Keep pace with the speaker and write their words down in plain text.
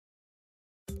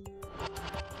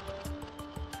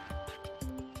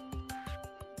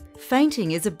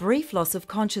Fainting is a brief loss of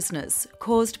consciousness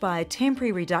caused by a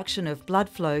temporary reduction of blood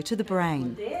flow to the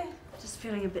brain. There, just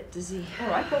feeling a bit dizzy. All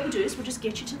right, what we'll do is we'll just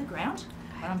get you to the ground.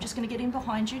 And I'm just going to get in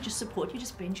behind you, just support you,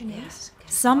 just bend your knees.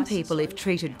 Some people, if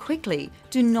treated quickly,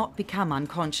 do not become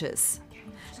unconscious.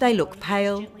 They look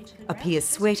pale, appear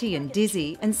sweaty and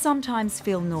dizzy, and sometimes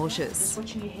feel nauseous. Just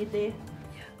watching your head there.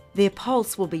 Their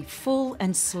pulse will be full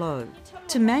and slow.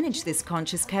 To manage this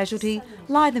conscious casualty,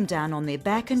 lie them down on their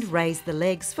back and raise the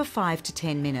legs for 5 to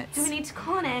 10 minutes. Do we need to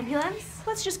call an ambulance?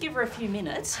 Let's just give her a few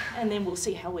minutes and then we'll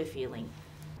see how we're feeling.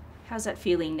 How's that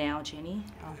feeling now, Jenny?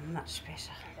 Oh, much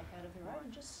better.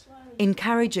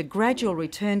 Encourage a gradual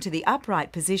return to the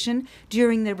upright position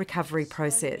during the recovery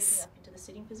process. Into the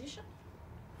sitting position.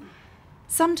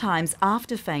 Sometimes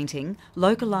after fainting,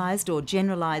 localised or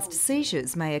generalised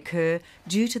seizures may occur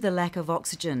due to the lack of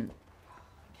oxygen.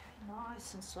 Okay,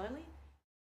 nice and slowly.